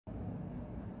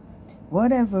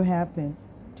Whatever happened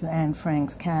to Anne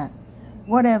Frank's cat?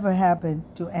 Whatever happened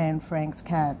to Anne Frank's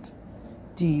cat?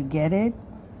 Do you get it?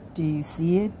 Do you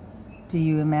see it? Do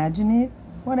you imagine it?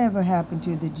 Whatever happened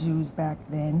to the Jews back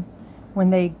then when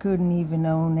they couldn't even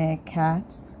own their cat?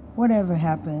 Whatever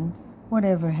happened?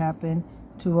 Whatever happened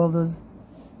to all those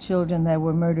children that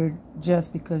were murdered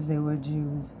just because they were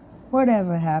Jews?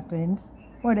 Whatever happened?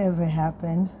 Whatever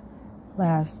happened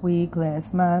last week,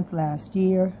 last month, last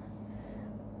year?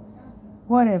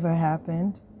 Whatever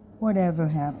happened? Whatever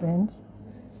happened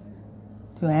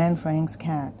to Anne Frank's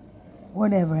cat?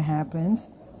 Whatever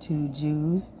happens to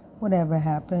Jews? Whatever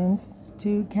happens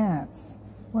to cats?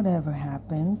 Whatever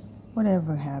happened?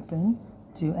 Whatever happened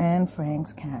to Anne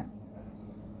Frank's cat?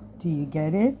 Do you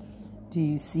get it? Do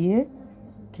you see it?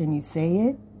 Can you say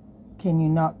it? Can you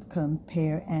not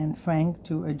compare Anne Frank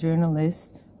to a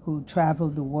journalist who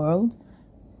traveled the world?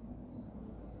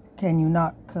 Can you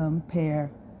not compare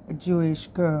a Jewish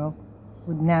girl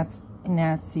with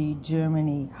Nazi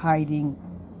Germany hiding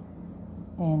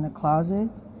in a closet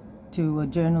to a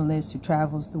journalist who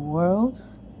travels the world?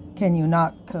 Can you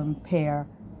not compare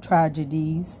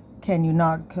tragedies? Can you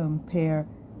not compare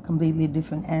completely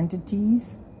different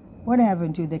entities? What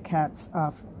happened to the cats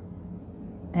of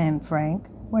Anne Frank?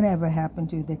 Whatever happened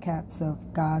to the cats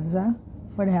of Gaza?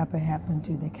 Whatever happened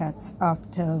to the cats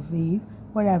of Tel Aviv?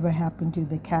 Whatever happened to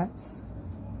the cats?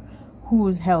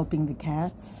 Who's helping the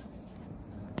cats?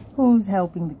 Who's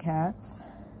helping the cats?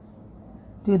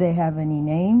 Do they have any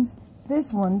names?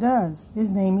 This one does.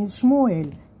 His name is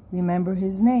Shmuel. Remember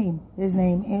his name. His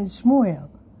name is Shmuel.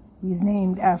 He's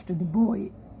named after the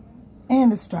boy in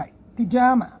the striped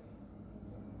pajama.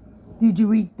 Did you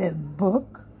read the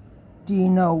book? Do you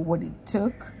know what it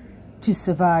took to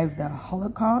survive the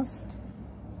Holocaust?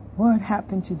 What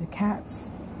happened to the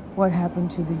cats? What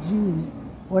happened to the Jews?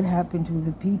 What happened to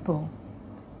the people?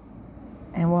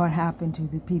 And what happened to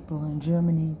the people in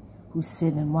Germany who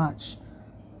sit and watch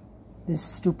this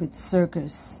stupid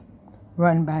circus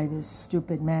run by this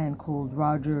stupid man called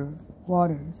Roger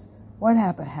Waters? What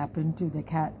happened to the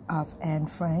cat of Anne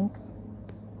Frank?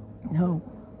 No,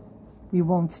 we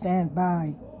won't stand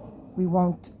by. We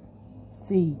won't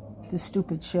see the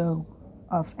stupid show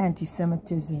of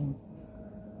anti-Semitism,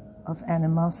 of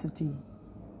animosity.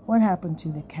 What happened to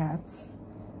the cats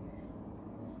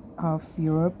of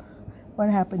Europe? What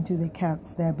happened to the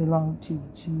cats that belonged to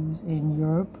Jews in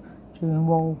Europe during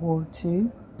World War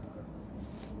II?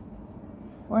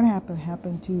 What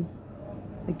happened to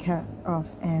the cat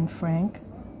of Anne Frank?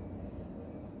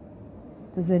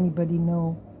 Does anybody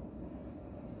know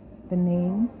the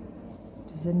name?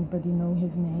 Does anybody know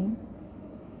his name?